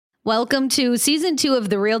Welcome to Season 2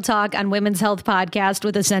 of the Real Talk on Women's Health podcast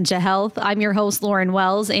with Essentia Health. I'm your host, Lauren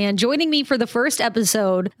Wells, and joining me for the first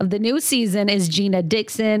episode of the new season is Gina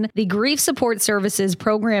Dixon, the Grief Support Services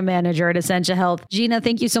Program Manager at Essentia Health. Gina,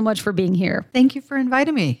 thank you so much for being here. Thank you for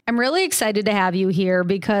inviting me. I'm really excited to have you here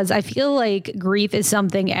because I feel like grief is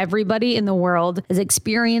something everybody in the world has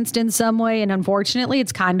experienced in some way, and unfortunately,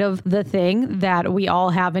 it's kind of the thing that we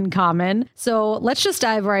all have in common. So let's just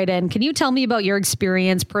dive right in. Can you tell me about your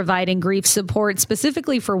experience providing grief support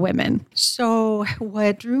specifically for women? So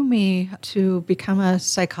what drew me to become a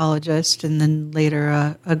psychologist and then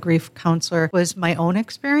later a grief counselor was my own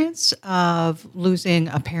experience of losing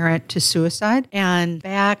a parent to suicide. And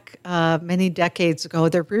back many decades ago,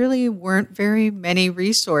 there really weren't very many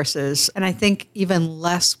resources. And I think even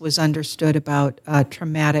less was understood about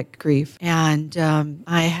traumatic grief. And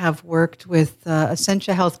I have worked with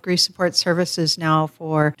Essentia Health Grief Support Services now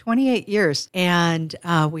for 28 years. And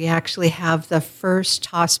we actually have the first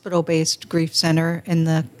hospital-based grief center in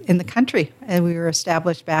the country, and we were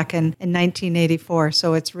established back in 1984.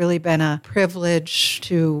 So it's really been a privilege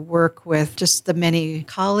to work with just the many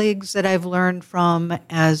colleagues that I've learned from,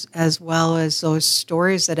 as well as those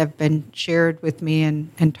stories that have been shared with me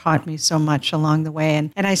and taught me so much along the way.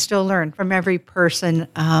 And I still learn from every person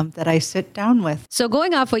that I sit down with. So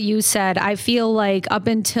going off what you said, I feel like up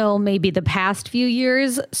until maybe the past few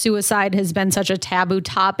years, suicide has been such a taboo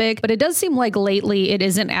topic, but it does seem like lately it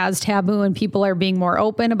isn't as taboo and people are being more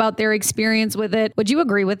open about their experience with it. Would you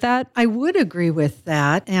agree with that? I would agree with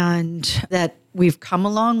that, and that we've come a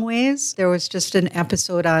long ways. There was just an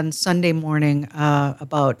episode on Sunday morning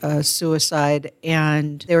about suicide,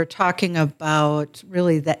 and they were talking about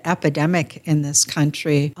really the epidemic in this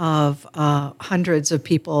country of hundreds of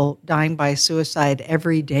people dying by suicide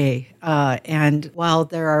every day. And while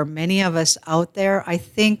there are many of us out there, I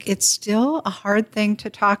think it's still a hard thing to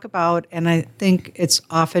talk about, and I think it's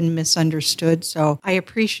often misunderstood. So I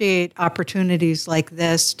appreciate opportunities like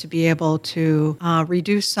this to be able to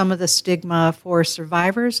reduce some of the stigma for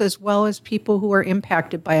survivors as well as people who are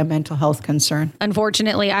impacted by a mental health concern.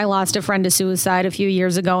 Unfortunately, I lost a friend to suicide a few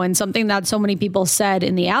years ago, and something that so many people said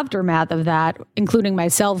in the aftermath of that, including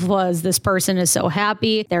myself, was this person is so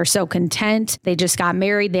happy, they're so content, they just got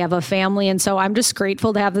married, they have a family. And so I'm just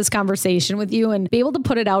grateful to have this conversation with you and be able to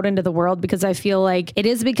put it out into the world, because I feel like it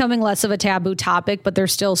is becoming less of a taboo topic, but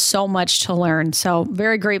there's still so much to learn. So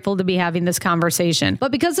very grateful to be having this conversation.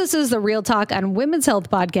 But because this is the Real Talk on Women's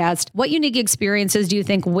Health podcast, what unique experiences do you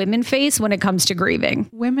think women face when it comes to grieving?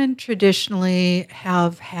 Women traditionally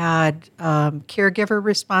have had caregiver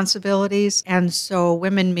responsibilities, and so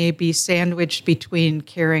women may be sandwiched between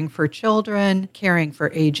caring for children, caring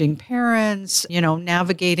for aging parents,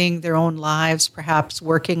 navigating their own lives, perhaps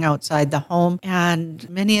working outside the home. And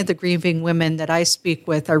many of the grieving women that I speak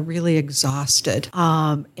with are really exhausted.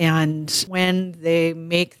 And when they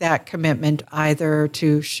make that commitment either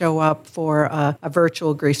to show up for a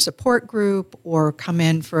virtual grief support group or come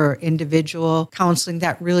in for individual counseling,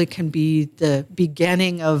 that really can be the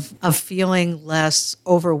beginning of feeling less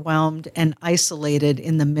overwhelmed and isolated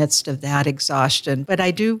in the midst of that exhaustion. But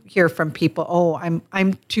I do hear from people,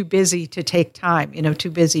 I'm too busy to take time,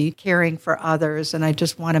 too busy caring for others. And I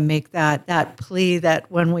just want to make that plea that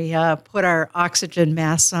when we put our oxygen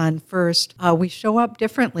masks on first, we show up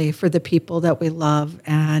differently for the people that we love.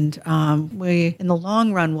 And we, in the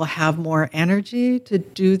long run, will have more energy to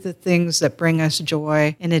do the things that bring us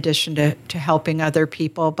joy in addition to helping other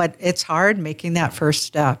people. But it's hard making that first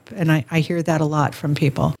step. And I hear that a lot from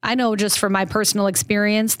people. I know just from my personal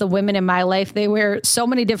experience, the women in my life, they wear so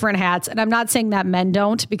many different hats. And I'm not saying that men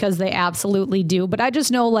don't, because they absolutely do. But I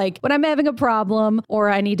just know, like, when I'm having a problem or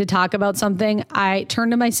I need to talk about something, I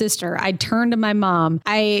turn to my sister, I turn to my mom.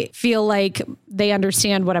 I feel like they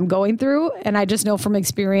understand what I'm going through. And I just know from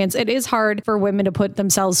experience, it is hard for women to put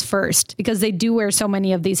themselves first because they do wear so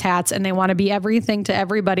many of these hats and they want to be everything to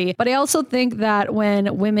everybody. But I also think that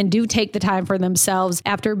when women do take the time for themselves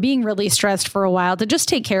after being really stressed for a while to just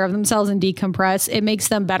take care of themselves and decompress, it makes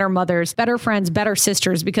them better mothers, better friends, better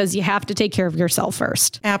sisters, because you have to take care of yourself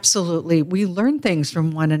first. Absolutely. We learn things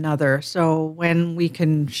from one another. So when we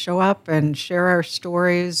can show up and share our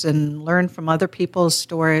stories and learn from other people's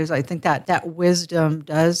stories, I think that wisdom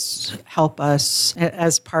does help us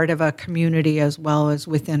as part of a community as well as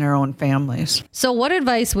within our own families. So what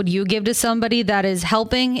advice would you give to somebody that is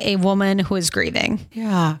helping a woman who is grieving?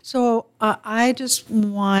 Yeah. So I just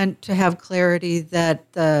want to have clarity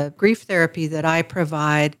that the grief therapy that I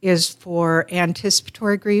provide is for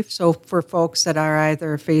anticipatory grief. So for folks that are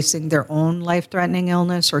either facing their own life-threatening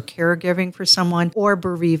illness or caregiving for someone, or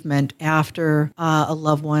bereavement after a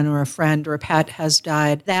loved one or a friend or a pet has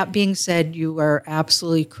died. That being said, you are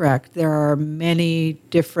absolutely correct. There are many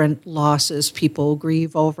different losses people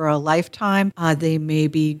grieve over a lifetime. They may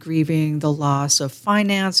be grieving the loss of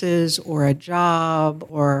finances or a job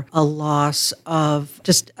or a loss of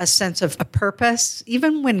just a sense of a purpose.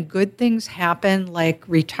 Even when good things happen, like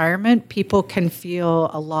retirement, people can feel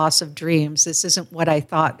a loss of dreams. This isn't what I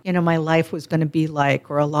thought, my life was going to be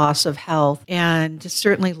like, or a loss of health, and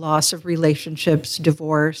certainly loss of relationships,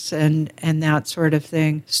 divorce, and that sort of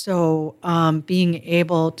thing. So being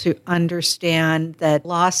able to understand that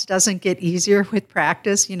loss doesn't get easier with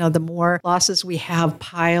practice. The more losses we have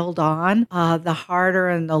piled on, the harder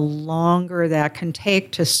and the longer that can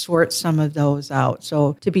take to sort some of those out.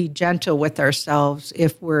 So to be gentle with ourselves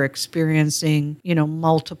if we're experiencing,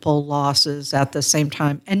 multiple losses at the same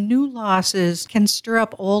time. And new losses can stir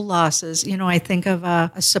up old losses. I think of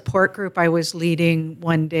a support group I was leading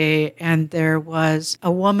one day, and there was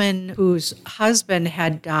a woman whose husband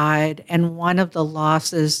had died, and one of the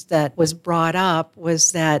losses that was brought up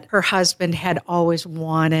was that her husband had always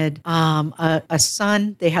wanted a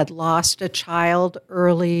son. They had lost a child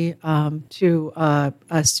early to a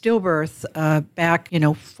stillbirth back,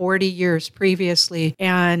 40 years previously.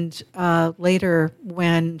 And later,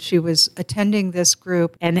 when she was attending this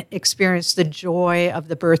group and experienced the joy of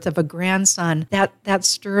the birth of a grandson, that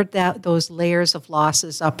stirred those layers of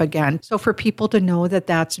losses up again. So for people to know that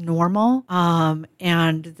that's normal,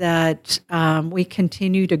 and that we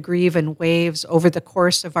continue to grieve in waves over the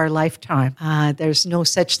course of our lifetime. There's no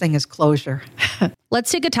such thing as closure. Let's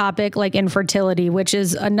take a topic like infertility, which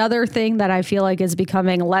is another thing that I feel like is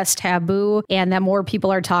becoming less taboo and that more people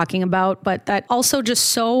are talking about, but that also just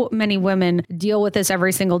so many women deal with this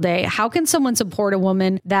every single day. How can someone support a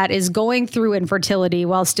woman that is going through infertility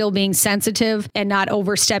while still being sensitive and not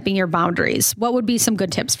overstepping your boundaries? What would be some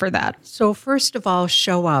good tips for that? So first of all,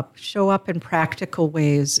 show up in practical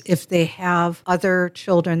ways. If they have other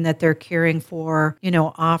children that they're caring for,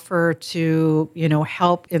 offer to,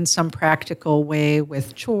 help in some practical way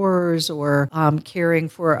with chores or caring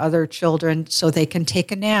for other children so they can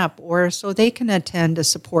take a nap or so they can attend a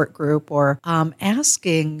support group, or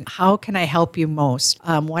asking, how can I help you most?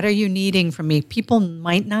 What are you needing from me? People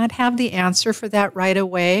might not have the answer for that right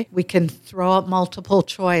away. We can throw out multiple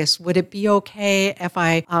choice. Would it be okay if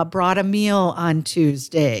I brought a meal on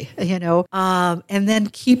Tuesday? And then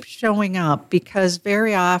keep showing up, because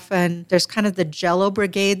very often there's kind of the Jello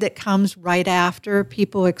brigade that comes right after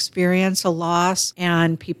people experience a loss,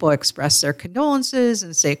 and people express their condolences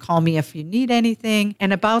and say, call me if you need anything.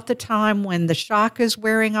 And about the time when the shock is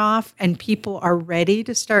wearing off and people are ready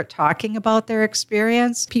to start talking about their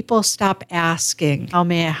experience, people stop asking, how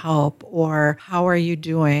may I help? Or how are you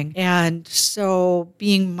doing? And so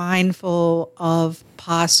being mindful of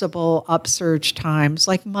possible upsurge times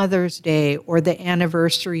like Mother's Day or the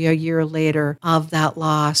anniversary a year later of that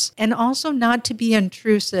loss. And also not to be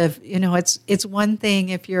intrusive. It's one thing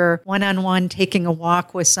if you're one-on-one taking a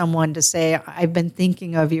walk with someone to say, I've been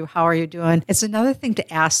thinking of you, how are you doing? It's another thing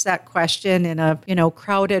to ask that question in a,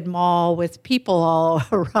 crowded mall with people all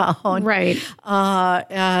around. Right.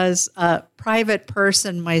 As a private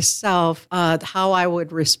person myself, how I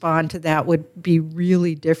would respond to that would be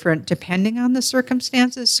really different depending on the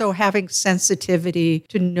circumstances. So having sensitivity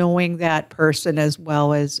to knowing that person as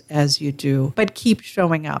well as you do, but keep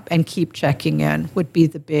showing up and keep checking in would be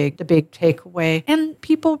the big takeaway. And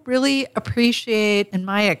people really appreciate, in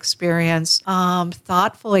my experience,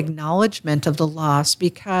 thoughtful acknowledgement of the loss,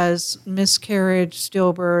 because miscarriage,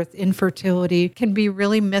 stillbirth, infertility can be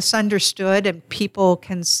really misunderstood, and people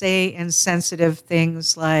can say insensitive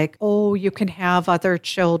things like, oh, you can have other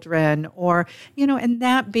children, or, and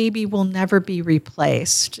that baby will never be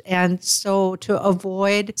replaced. And so to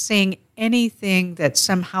avoid saying anything that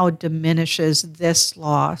somehow diminishes this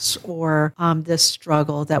loss or this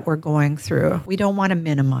struggle that we're going through, we don't want to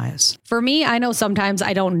minimize. For me, I know sometimes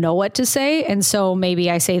I don't know what to say. And so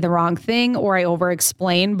maybe I say the wrong thing or I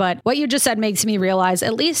over-explain. But what you just said makes me realize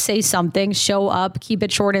at least say something, show up, keep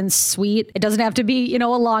it short and sweet. It doesn't have to be, a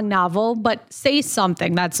long novel, but say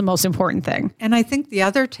something. That's the most important thing. And I think the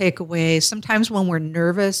other takeaway, sometimes when we're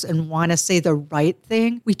nervous and want to say the right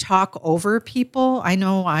thing, we talk over people. I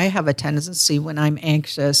know I have a tendency tendency when I'm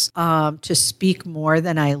anxious to speak more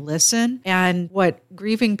than I listen. And what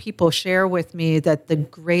grieving people share with me, that the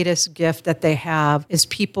greatest gift that they have is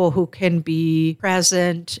people who can be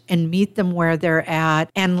present and meet them where they're at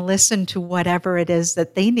and listen to whatever it is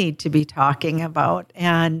that they need to be talking about.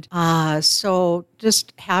 And so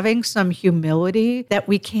just having some humility that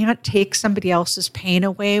we can't take somebody else's pain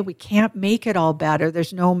away. We can't make it all better.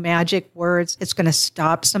 There's no magic words. It's going to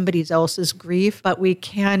stop somebody else's grief, but we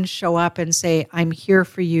can show up and say, I'm here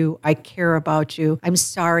for you. I care about you. I'm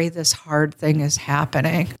sorry this hard thing is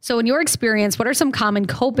happening. So in your experience, what are some common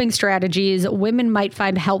coping strategies women might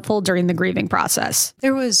find helpful during the grieving process?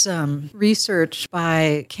 There was research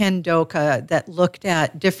by Ken Doka that looked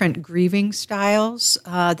at different grieving styles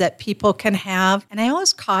that people can have. And I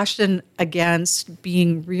always caution against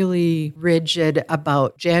being really rigid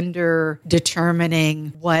about gender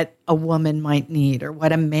determining what a woman might need or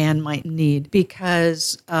what a man might need,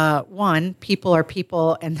 because one, people are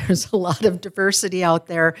people, and there's a lot of diversity out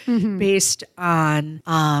there based on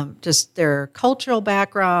just their cultural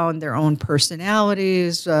background, their own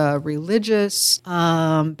personalities, religious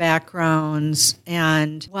backgrounds.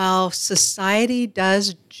 And while society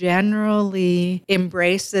does generally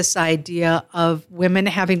embrace this idea of women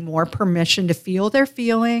having more permission to feel their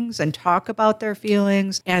feelings and talk about their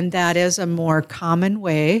feelings, and that is a more common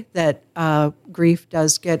way that grief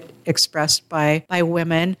does get expressed by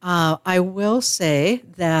women. I will say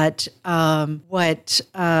that what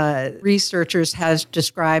researchers has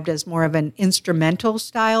described as more of an instrumental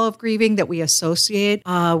style of grieving that we associate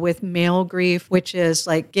with male grief, which is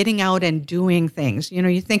like getting out and doing things. You know,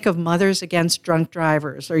 you think of Mothers Against Drunk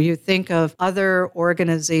Drivers, or you think of other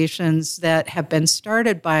organizations that have been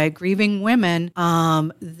started by grieving women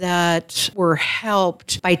that were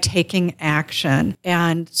helped by taking action.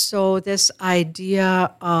 And so this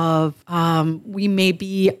idea of we may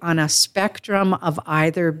be on a spectrum of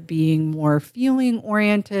either being more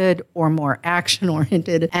feeling-oriented or more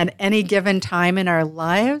action-oriented at any given time in our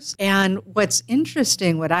lives. And what's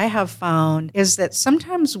interesting, what I have found, is that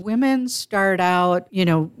sometimes women start out,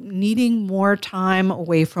 needing more time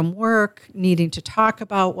away from work, needing to talk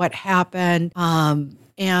about what happened,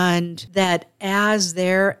 and that as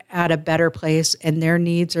they're at a better place and their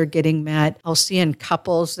needs are getting met, I'll see in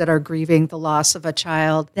couples that are grieving the loss of a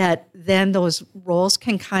child, that then those roles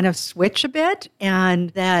can kind of switch a bit,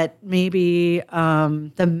 and that maybe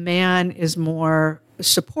the man is more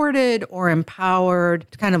supported or empowered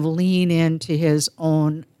to kind of lean into his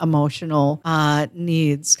own emotional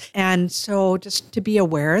needs. And so just to be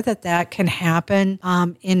aware that that can happen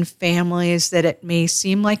in families, that it may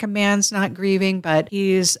seem like a man's not grieving, but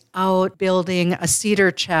he's out building a cedar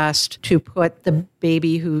chest to put the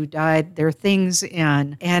baby who died their things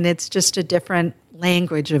in. And it's just a different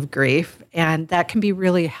language of grief. And that can be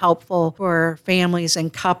really helpful for families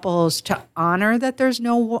and couples to honor that there's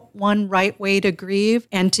no one right way to grieve,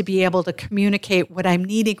 and to be able to communicate what I'm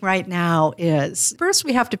needing right now is. First,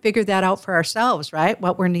 we have to figure that out for ourselves, right?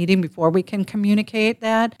 What we're needing before we can communicate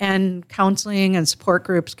that. And counseling and support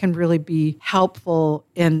groups can really be helpful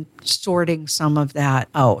in sorting some of that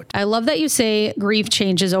out. I love that you say grief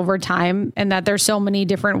changes over time and that there's so many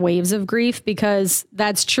different waves of grief, because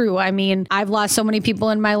that's true. I mean, I've lost so many people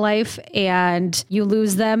in my life, and you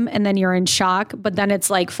lose them and then you're in shock. But then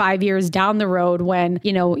it's like 5 years down the road when,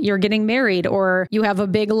 you're getting married or you have a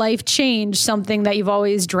big life change, something that you've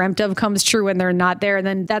always dreamt of comes true and they're not there. And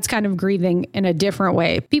then that's kind of grieving in a different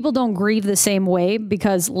way. People don't grieve the same way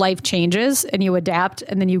because life changes and you adapt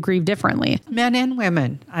and then you grieve differently. Men and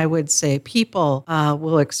women, I would say, people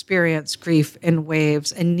will experience grief in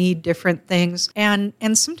waves and need different things. And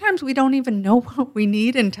sometimes we don't even know what we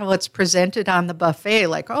need until it's presented on the buffet.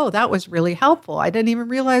 Like, oh, that was really helpful. I didn't even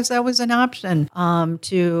realize that was an option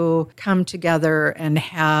to come together and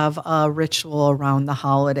have a ritual around the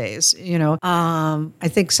holidays. I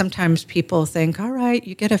think sometimes people think, all right,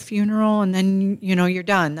 you get a funeral and then, you're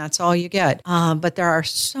done. That's all you get. But there are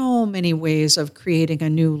so many ways of creating a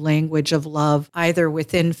new language of love, either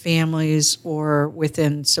within families or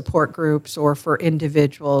within support groups or for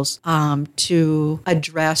individuals, to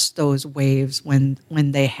address those waves when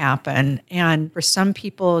they happen. And for some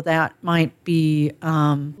people, that might be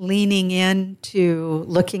leaning into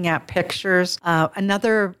looking at pictures.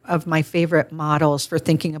 Another of my favorite models for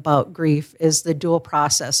thinking about grief is the dual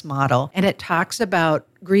process model. And it talks about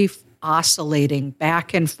grief oscillating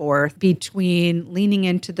back and forth between leaning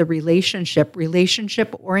into the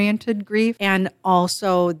relationship-oriented grief, and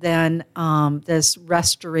also then this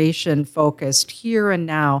restoration-focused here and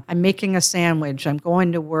now. I'm making a sandwich. I'm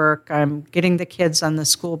going to work. I'm getting the kids on the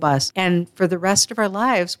school bus. And for the rest of our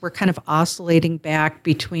lives, we're kind of oscillating back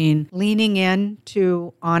between leaning in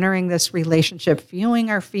to honoring this relationship, feeling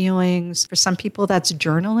our feelings. For some people, that's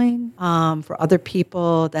journaling. For other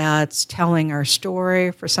people, that's telling our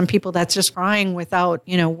story. For some people, that's just crying without,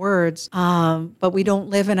 words. But we don't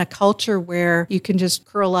live in a culture where you can just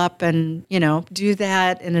curl up and, do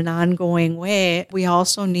that in an ongoing way. We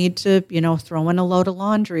also need to, throw in a load of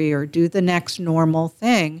laundry or do the next normal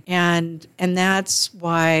thing. And that's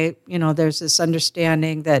why, there's this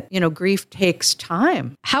understanding that, grief takes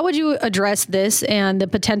time. How would you address this and the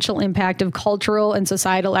potential impact of cultural and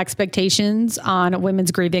societal expectations on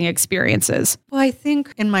women's grieving experiences? Well, I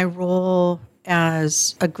think in my role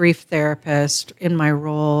as a grief therapist, in my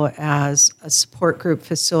role as a support group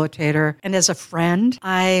facilitator, and as a friend,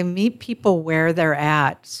 I meet people where they're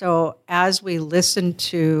at. So as we listen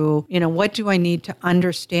to, what do I need to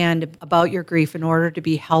understand about your grief in order to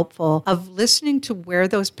be helpful, of listening to where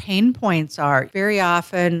those pain points are. Very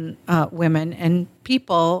often women and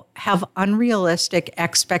people have unrealistic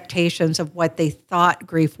expectations of what they thought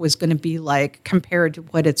grief was going to be like compared to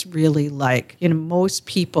what it's really like. Most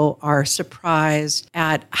people are surprised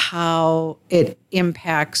at how it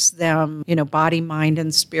impacts them, body, mind,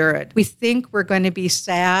 and spirit. We think we're going to be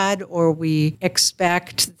sad, or we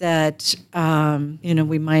expect that,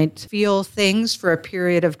 we might feel things for a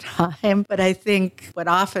period of time. But I think what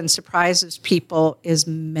often surprises people is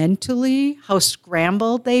mentally how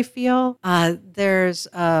scrambled they feel. There's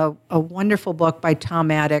a wonderful book by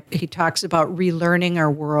Tom Attic. He talks about relearning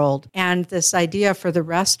our world. And this idea for the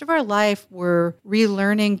rest of our life, we're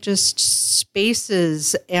relearning just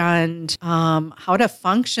spaces and how to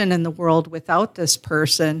function in the world without this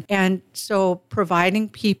person. And so providing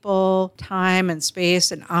people time and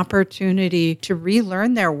space and opportunity to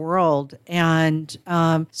relearn their world. And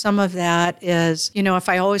some of that is, if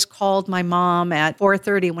I always called my mom at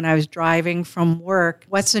 4:30 when I was driving from work,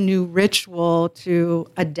 what's a new ritual to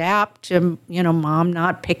adapt to, mom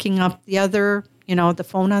not picking up the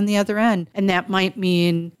phone on the other end. And that might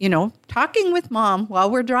mean, talking with mom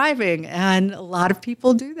while we're driving. And a lot of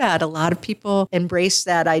people do that. A lot of people embrace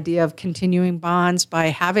that idea of continuing bonds by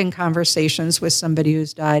having conversations with somebody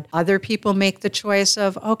who's died. Other people make the choice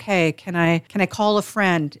of, okay, can I call a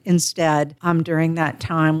friend instead during that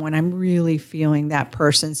time when I'm really feeling that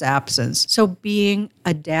person's absence. So being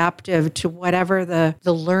adaptive to whatever the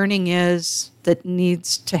learning is that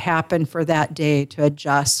needs to happen for that day to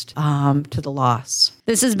adjust to the loss.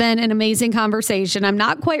 This has been an amazing conversation. I'm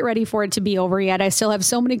not quite ready for it to be over yet. I still have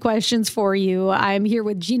so many questions for you. I'm here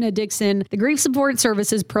with Gina Dixon, the Grief Support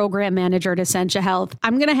Services Program Manager at Essentia Health.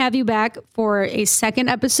 I'm going to have you back for a second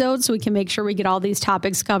episode so we can make sure we get all these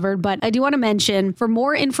topics covered. But I do want to mention, for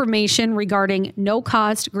more information regarding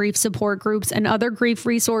no-cost grief support groups and other grief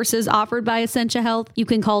resources offered by Essentia Health, you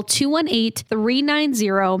can call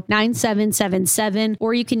 218-390-9777,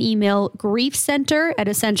 or you can email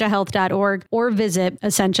griefcenter@essentiahealth.org or visit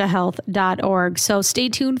essentiahealth.org. So stay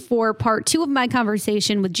tuned for part 2 of my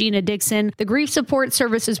conversation with Gina Dixon, the Grief Support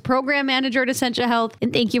Services Program Manager at Essentia Health.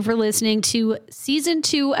 And thank you for listening to Season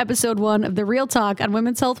 2, Episode 1 of the Real Talk on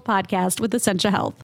Women's Health podcast with Essentia Health.